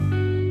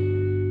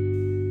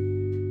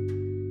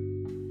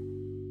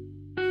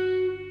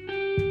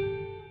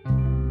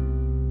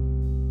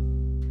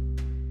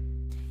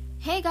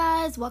Hey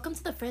guys, welcome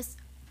to the first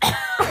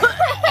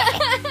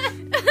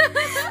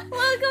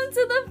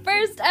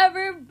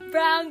ever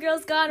Brown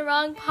Girls Gone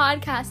Wrong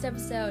podcast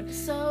episode.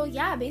 So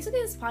yeah,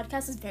 basically this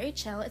podcast is very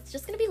chill. It's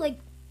just gonna be like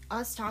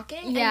us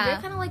talking, Yeah. and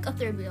we're kind of like a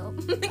third wheel.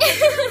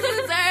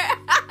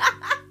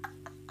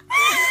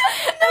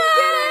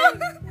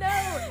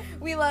 No,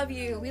 we love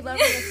you. We love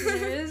our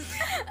listeners.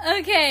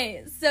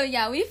 Okay, so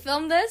yeah, we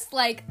filmed this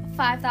like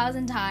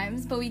 5,000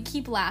 times, but we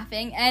keep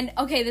laughing. And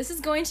okay, this is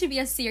going to be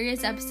a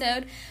serious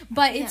episode,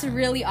 but it's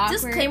really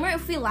awkward. Disclaimer: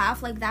 if we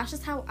laugh, like that's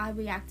just how I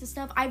react to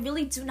stuff. I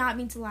really do not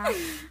mean to laugh.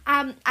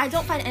 I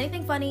don't find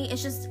anything funny.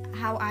 It's just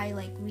how I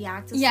like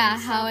react to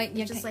stuff.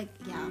 Just like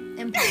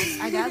impulse,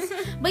 I guess.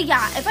 But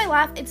yeah, if I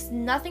laugh, it's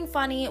nothing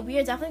funny. We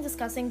are definitely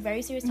discussing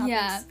very serious topics.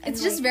 Yeah,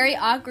 it's just very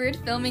awkward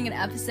filming an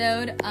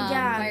episode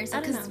by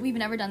yourself because we've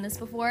never done this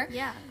before.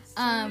 Yeah.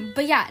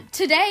 But yeah,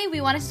 today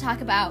we wanted to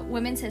talk about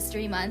Women's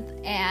History Month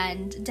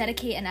and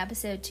dedicate an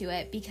episode to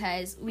it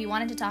because we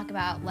wanted to talk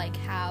about like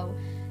how,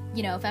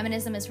 you know,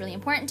 feminism is really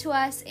important to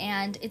us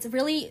and it's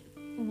really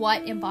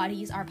what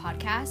embodies our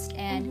podcast,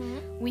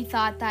 and we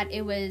thought that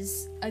it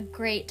was a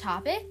great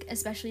topic,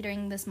 especially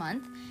during this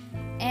month.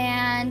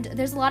 And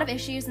there's a lot of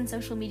issues in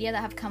social media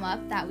that have come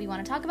up that we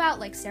want to talk about,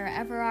 like Sarah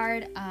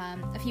Everard,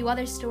 a few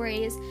other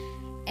stories.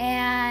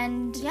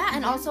 And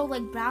also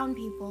like brown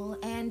people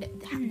and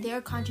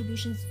their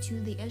contributions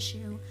to the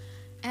issue,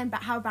 and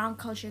how brown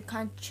culture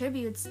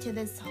contributes to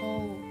this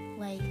whole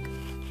like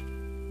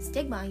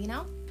stigma, you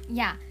know?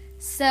 Yeah.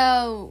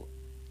 So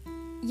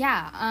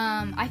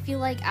I feel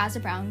like as a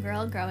brown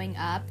girl growing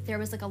up, there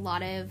was like a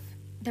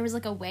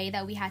way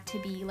that we had to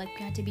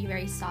be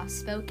very soft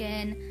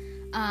spoken.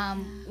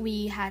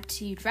 We had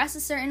to dress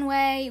a certain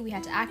way, we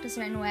had to act a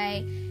certain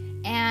way,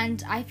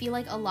 and I feel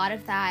like a lot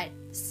of that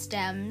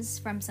stems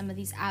from some of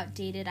these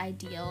outdated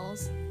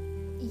ideals.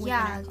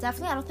 Yeah,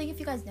 definitely. I don't think if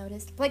you guys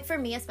noticed, like for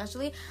me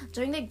especially,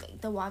 during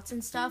the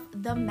Watson stuff,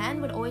 the men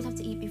would always have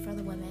to eat before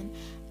the women,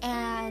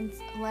 and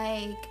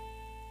like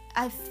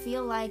I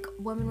feel like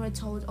women were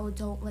told, oh,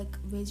 don't like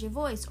raise your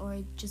voice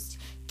or just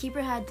keep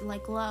your head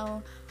like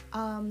low,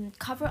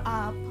 cover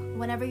up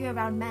whenever you're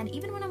around men,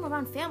 even when I'm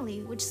around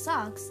family, which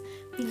sucks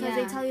because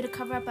they tell you to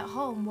cover up at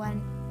home.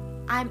 When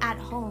I'm at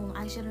home,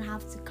 I shouldn't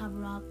have to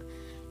cover up.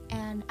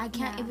 And I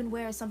can't even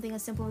wear something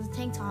as simple as a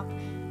tank top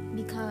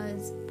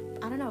because,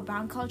 I don't know,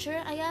 brown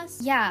culture, I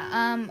guess?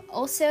 Yeah,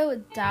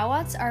 also,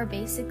 dawats are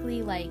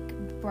basically, like,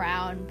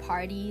 brown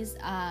parties.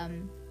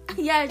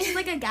 Yeah, it's just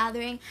like a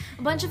gathering.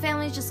 A bunch of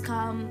families just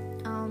come,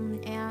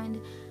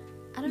 and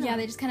I don't know. Yeah,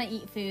 they just kind of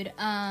eat food.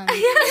 Yeah,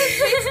 that's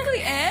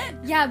basically it.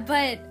 Yeah,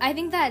 but I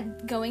think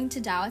that going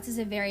to dawats is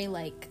a very,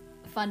 like,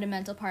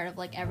 fundamental part of,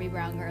 like, every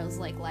brown girl's,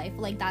 like, life.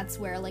 Like, that's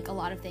where, like, a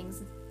lot of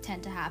things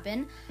tend to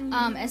happen,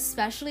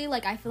 especially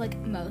like I feel like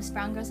most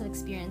brown girls have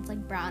experienced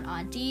like brown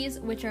aunties,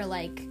 which are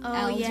like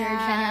elder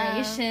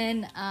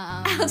generation.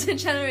 Elder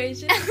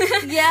generation.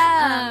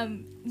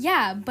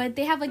 But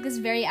they have like this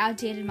very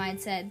outdated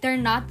mindset. They're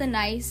not the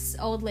nice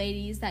old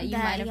ladies that you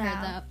might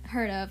have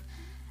heard of.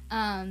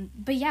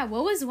 But yeah,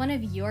 what was one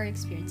of your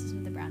experiences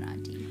with the brown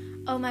auntie?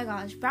 Oh my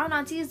gosh, brown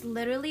aunties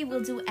literally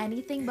will do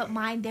anything but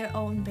mind their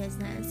own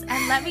business.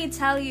 And let me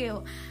tell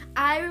you,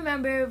 I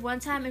remember one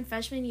time in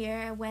freshman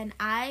year when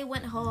I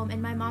went home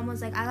and my mom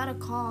was like, I got a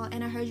call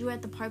and I heard you were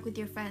at the park with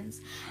your friends.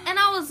 And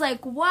I was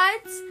like,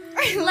 what?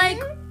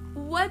 Like,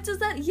 what does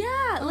that,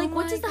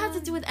 what does that have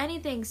to do with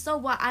anything? So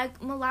what,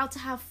 I'm allowed to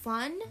have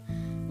fun?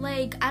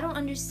 Like, I don't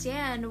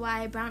understand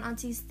why brown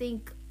aunties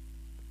think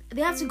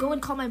they have to go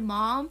and call my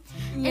mom.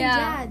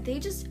 And they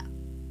just...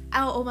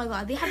 Oh my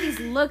god, they have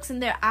these looks in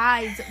their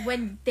eyes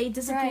when they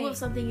disapprove of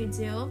something you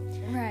do.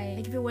 Right.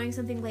 Like if you're wearing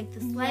something like the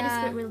slightest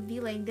bit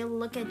revealing, they'll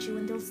look at you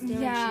and they'll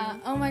stare at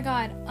you. Oh my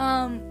god.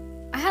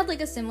 I had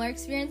like a similar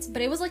experience,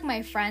 but it was like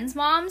my friend's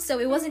mom, so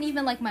it wasn't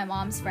even like my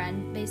mom's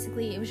friend,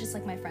 basically. It was just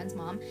like my friend's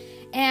mom.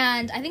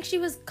 And I think she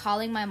was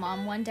calling my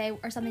mom one day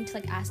or something to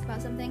like ask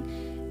about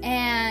something.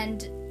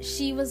 And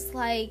she was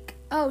like,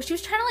 she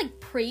was trying to like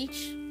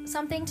preach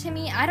something to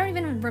me. I don't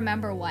even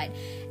remember what.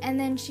 And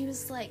then she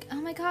was like,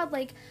 oh my god,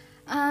 like,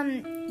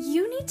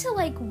 you need to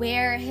like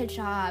wear a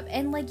hijab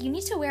and like you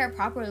need to wear it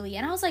properly.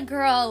 And I was like,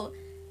 girl,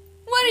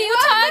 what are you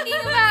talking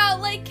about?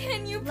 Like,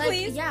 can you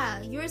please?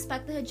 Like, you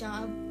respect the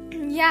hijab.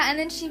 Yeah, and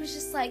then she was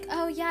just like,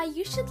 oh yeah,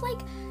 you should like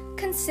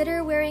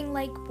consider wearing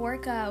like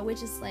burqa,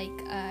 which is like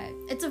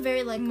it's a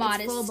very like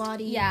modest full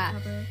body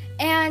cover.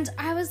 And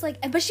I was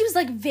like, but she was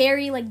like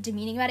very like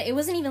demeaning about it. It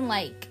wasn't even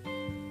like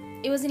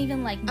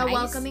nice. A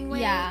welcoming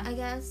way, I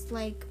guess.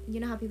 Like, you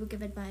know how people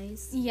give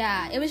advice.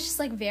 Yeah, it was just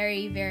like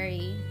very,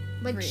 very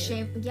like rude.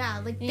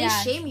 They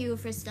shame you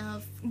for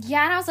stuff.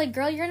 Yeah, and I was like,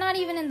 girl, you're not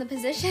even in the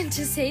position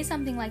to say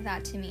something like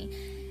that to me.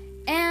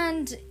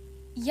 And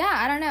yeah,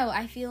 I don't know.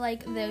 I feel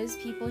like those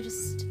people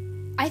just...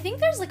 I think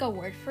there's like a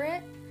word for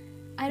it.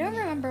 I don't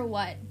remember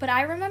what, but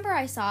I remember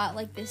I saw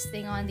like this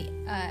thing on the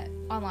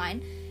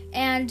online,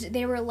 and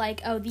they were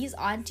like, oh, these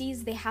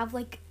aunties, they have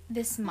like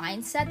this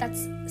mindset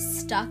that's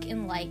stuck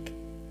in like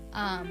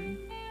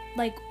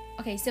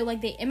okay, so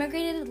like they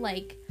immigrated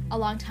like a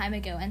long time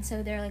ago, and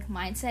so their like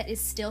mindset is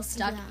still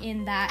stuck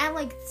in that. And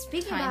like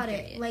speaking about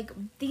it, like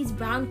these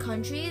brown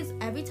countries,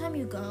 every time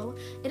you go,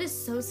 it is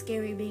so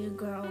scary being a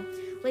girl.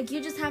 Like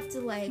you just have to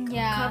like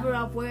cover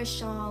up, wear a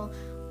shawl.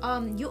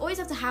 You always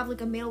have to have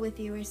like a male with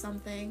you or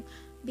something,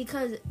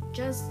 because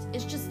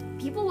it's just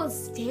people will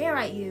stare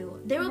at you.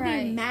 There will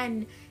be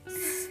men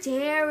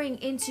staring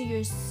into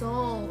your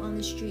soul on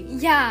the street.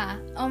 Yeah.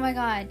 Oh my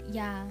god.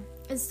 Yeah.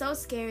 It's so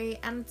scary,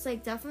 and it's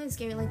like definitely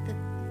scary.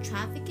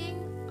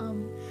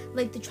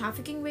 Like the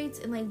trafficking rates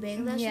in like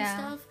Bangladesh and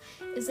stuff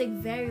is like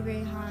very,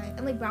 very high.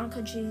 And like brown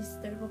countries,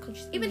 third world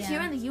countries, even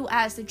here in the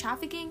US, the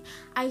trafficking,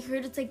 I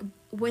heard it's like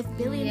worth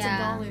billions of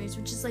dollars,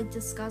 which is like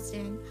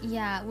disgusting.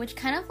 Yeah, which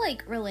kind of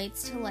like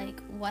relates to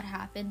like what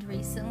happened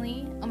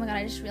recently. Oh my god,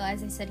 I just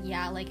realized I said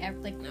like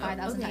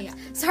 5,000 times. Yeah.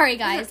 Sorry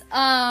guys.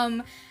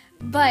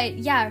 But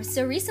yeah,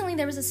 so recently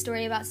there was a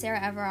story about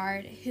Sarah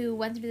Everard who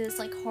went through this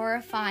like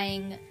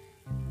horrifying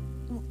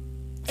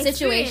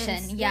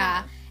situation.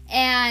 Yeah.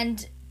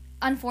 And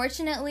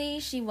unfortunately,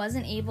 she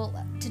wasn't able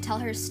to tell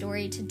her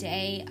story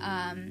today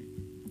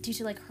due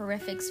to like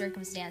horrific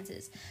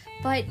circumstances.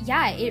 But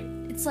yeah,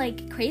 it's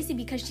like crazy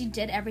because she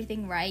did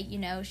everything right. You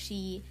know,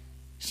 she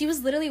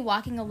was literally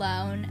walking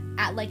alone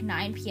at like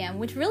 9 p.m.,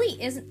 which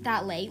really isn't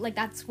that late. Like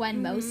that's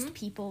when most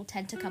people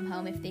tend to come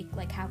home if they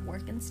like have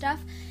work and stuff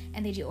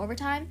and they do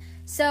overtime.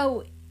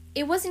 So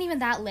it wasn't even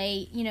that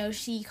late. You know,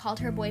 she called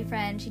her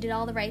boyfriend. She did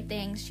all the right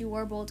things. She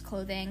wore bold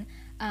colored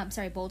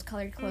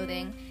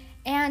clothing.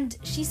 And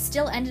she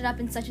still ended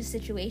up in such a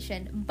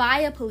situation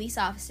by a police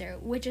officer,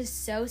 which is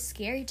so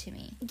scary to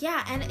me.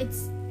 Yeah, and it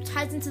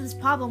ties into this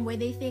problem where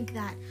they think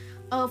that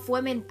if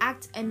women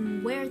act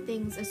and wear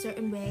things a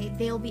certain way,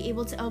 they'll be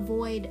able to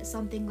avoid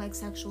something like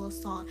sexual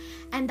assault.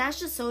 And that's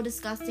just so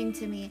disgusting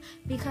to me,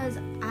 because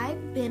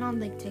I've been on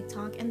like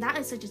TikTok, and that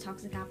is such a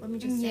toxic app, let me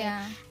just say.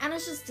 And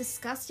it's just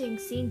disgusting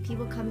seeing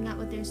people coming out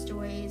with their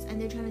stories and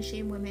they're trying to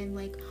shame women,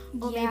 like,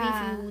 maybe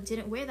if you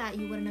didn't wear that,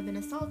 you wouldn't have been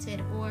assaulted.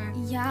 Or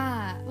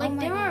like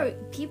there are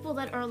people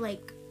that are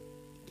like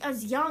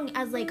as young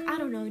as like, I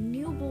don't know,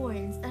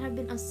 newborns that have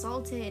been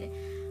assaulted,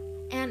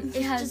 and it's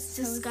just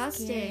so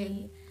disgusting.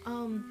 Scary.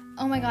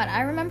 Oh my god,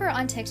 I remember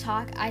on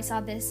TikTok I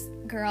saw this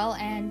girl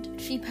and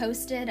she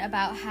posted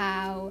about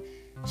how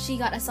she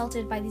got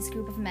assaulted by this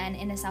group of men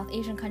in a South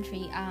Asian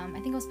country. I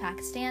think it was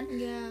Pakistan.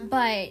 Yeah.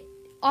 But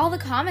all the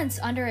comments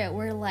under it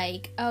were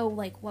like, oh,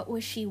 like what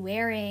was she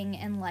wearing,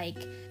 and like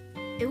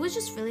it was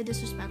just really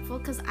disrespectful,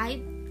 because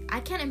I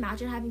can't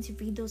imagine having to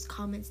read those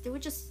comments. They were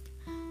just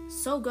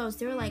so gross.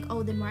 They were like,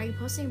 oh, then why are you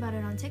posting about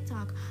it on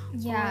TikTok?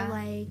 Or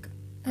like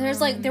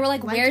there's like, they were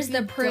like, where's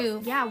the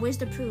proof? Where's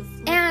the proof?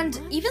 Like, and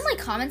even like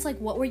comments like,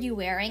 what were you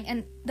wearing?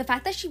 And the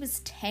fact that she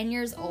was 10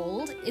 years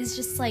old is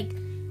just like,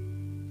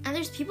 and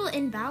there's people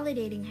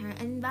invalidating her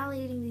and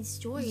invalidating these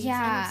stories.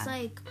 And it's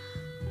like,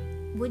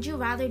 would you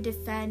rather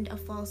defend a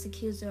false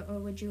accuser, or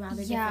would you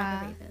rather defend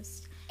a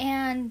rapist?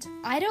 And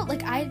I don't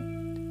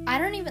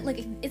even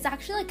like, it's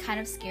actually like kind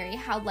of scary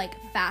how like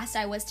fast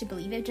I was to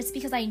believe it, just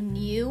because I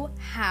knew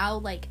how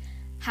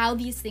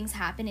these things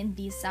happen in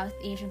these South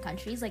Asian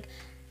countries. Like,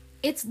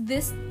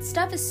 this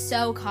stuff is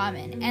so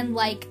common, and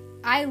like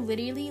I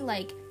literally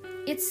like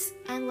it's,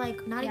 and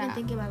like not even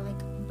thinking about it,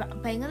 like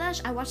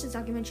Bangladesh. I watched this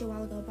documentary a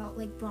while ago about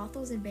like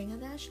brothels in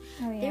Bangladesh.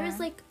 There is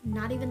like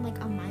not even like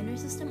a minor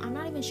system. I'm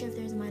not even sure if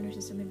there's a minor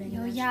system in Bangladesh.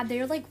 Oh yeah,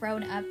 they're like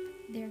grown up.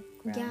 They're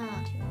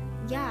grown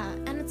yeah,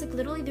 and it's like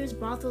literally there's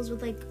brothels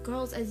with like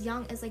girls as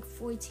young as like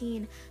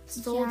 14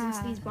 sold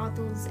into these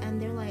brothels,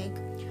 and they're like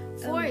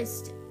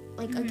forced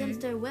like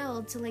against their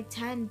will to like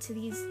tend to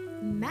these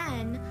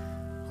men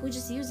who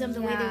just use them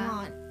the way they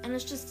want. And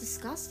it's just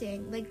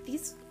disgusting. Like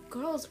these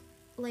girls,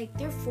 like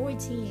they're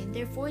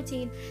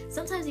 14,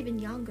 sometimes even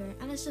younger,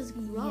 and it's just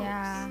gross.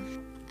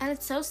 And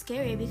it's so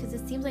scary because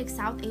it seems like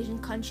South Asian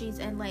countries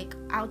and like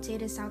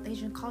outdated South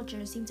Asian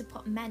cultures seem to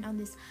put men on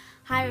this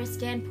higher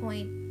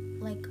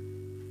standpoint like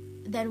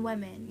than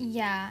women.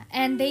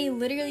 And they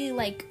literally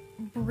like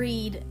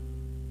breed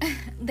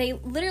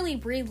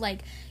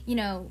like, you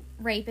know,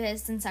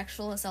 rapists and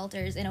sexual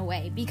assaulters in a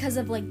way, because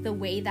of like the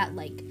way that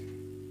like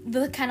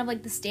the kind of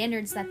like the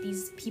standards that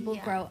these people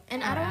grow.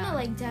 And I don't want to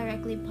like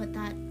directly put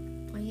that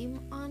blame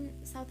on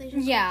South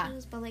Asian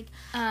cultures, but like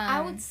I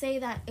would say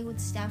that it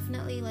would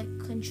definitely like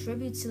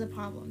contribute to the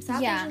problem.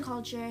 South Asian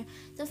culture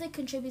definitely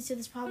contributes to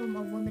this problem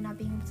of women not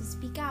being able to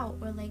speak out,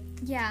 or like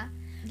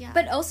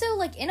but also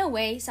like in a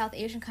way South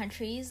Asian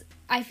countries,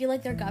 I feel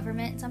like their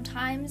government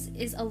sometimes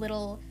is a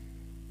little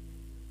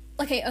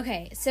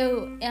Okay,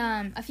 so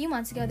a few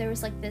months ago there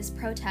was like this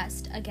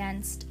protest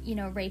against, you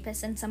know,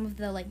 rapists and some of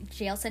the like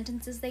jail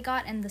sentences they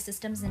got and the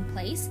systems in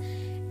place,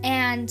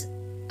 and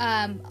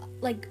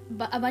like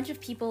a bunch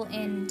of people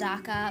in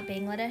Dhaka,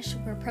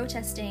 Bangladesh were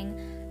protesting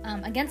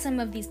against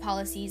some of these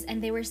policies,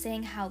 and they were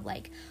saying how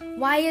like,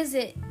 why is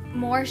it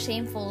more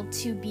shameful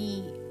to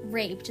be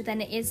raped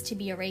than it is to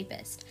be a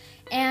rapist?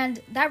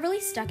 And that really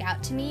stuck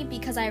out to me,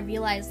 because I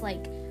realized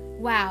like,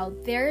 wow,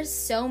 there's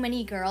so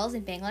many girls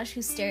in Bangladesh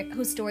whose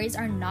stories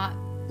are not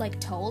like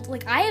told.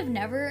 Like I have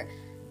never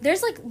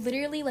there's like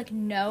literally like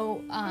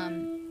no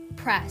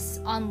press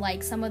on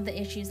like some of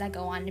the issues that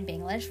go on in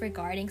Bangladesh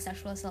regarding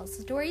sexual assault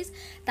stories.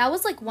 That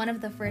was like one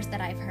of the first that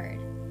I've heard.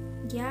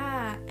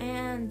 Yeah,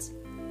 and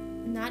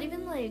not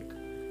even like,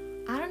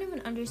 I don't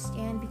even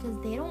understand, because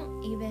they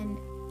don't even,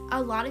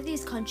 a lot of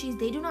these countries,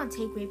 they do not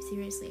take rape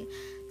seriously.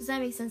 Does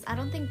that make sense? I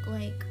don't think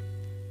like,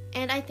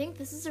 and I think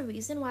this is the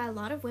reason why a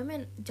lot of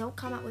women don't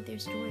come out with their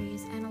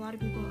stories, and a lot of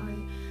people are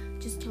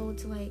just told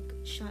to like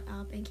shut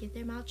up and keep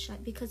their mouth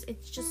shut, because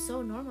it's just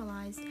so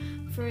normalized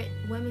for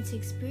women to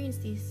experience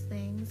these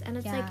things, and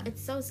it's like,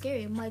 it's so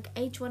scary. Like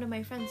each one of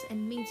my friends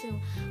and me too,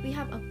 we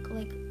have a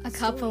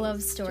couple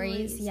of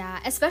stories. Yeah,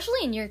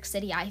 especially in New York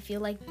City. I feel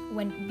like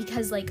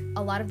because like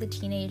a lot of the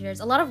teenagers,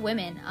 a lot of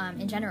women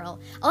in general,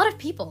 a lot of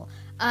people,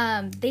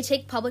 they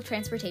take public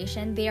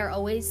transportation. They are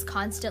always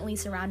constantly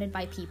surrounded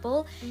by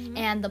people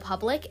and the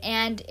public,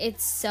 and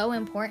it's so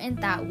important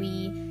that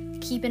we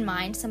keep in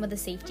mind some of the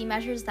safety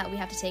measures that we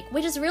have to take,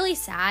 which is really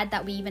sad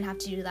that we even have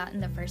to do that in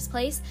the first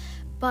place.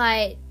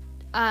 But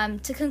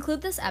to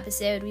conclude this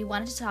episode, we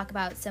wanted to talk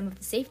about some of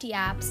the safety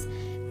apps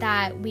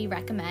that we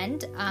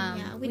recommend.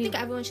 We think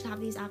everyone should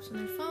have these apps on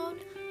their phone.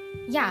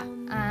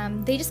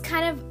 They just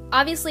kind of,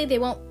 obviously they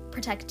won't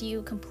protect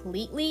you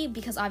completely,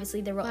 because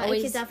obviously there will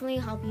always, it could definitely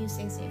help you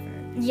stay safer.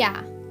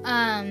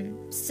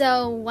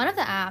 So one of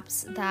the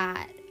apps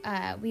that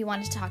we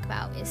wanted to talk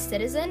about is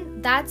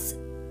Citizen.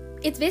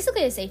 It's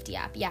basically a safety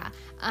app.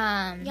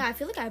 I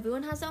feel like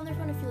everyone has that on their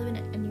phone if you live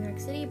in New York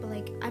City, but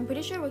like I'm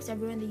pretty sure it works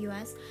everywhere in the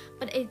US,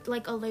 but it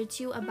like alerts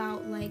you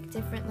about like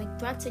different like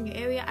threats in your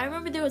area. I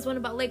remember there was one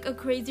about like a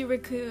crazy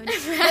raccoon.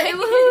 It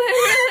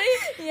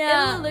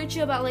will alert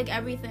you about like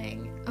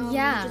everything,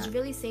 which is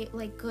really safe,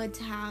 like good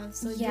to have,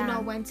 so you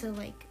know when to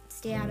like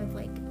stay out of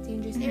like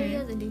dangerous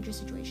areas and dangerous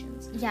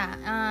situations.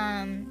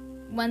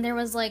 When there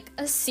was like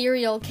a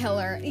serial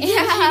killer in New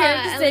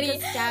York City,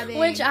 like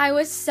which I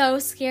was so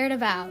scared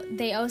about,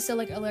 they also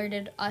like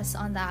alerted us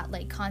on that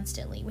like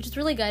constantly, which is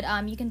really good.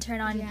 You can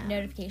turn on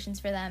notifications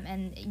for them,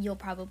 and it'll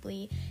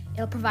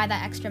provide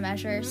that extra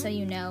measure so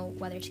you know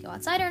whether to go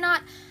outside or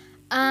not.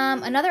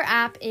 Another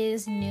app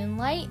is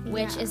Noonlight,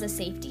 which is a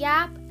safety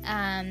app.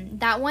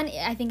 That one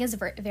I think is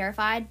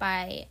verified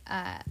by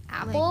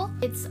Apple.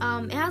 Like,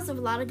 it has a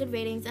lot of good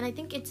ratings, and I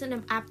think it's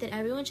an app that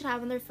everyone should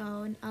have on their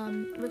phone,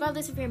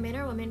 regardless if you're a man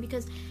or a woman,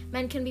 because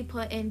men can be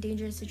put in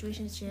dangerous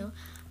situations too.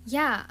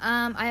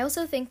 I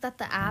also think that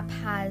the app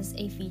has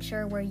a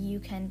feature where you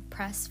can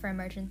press for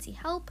emergency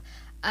help,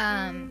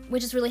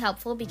 which is really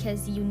helpful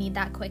because you need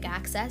that quick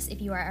access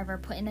if you are ever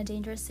put in a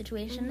dangerous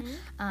situation.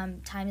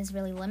 Time is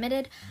really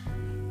limited.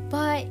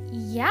 But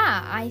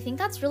I think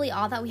that's really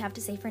all that we have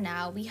to say for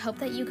now. We hope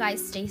that you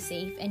guys stay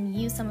safe and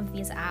use some of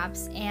these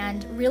apps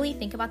and really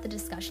think about the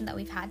discussion that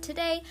we've had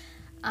today.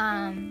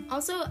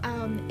 Also,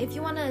 if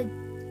you want to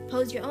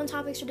pose your own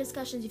topics for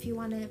discussions, if you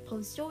want to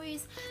post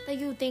stories that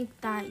you think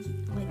that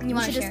like we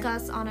should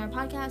discuss on our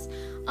podcast,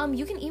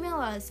 you can email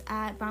us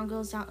at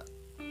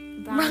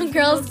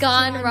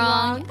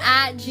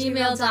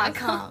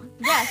browngirlsgonewrong@gmail.com.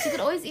 Yes, you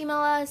could always email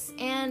us,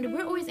 and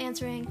we're always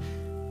answering,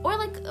 or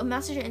like a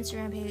message our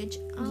Instagram page.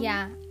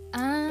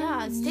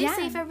 Stay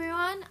safe,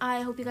 everyone.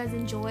 I hope you guys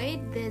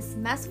enjoyed this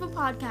mess of a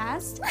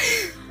podcast.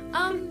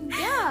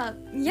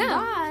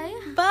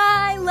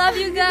 Bye. Love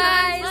you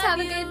guys. Have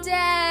a good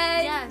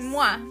day. Yes.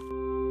 Mwah.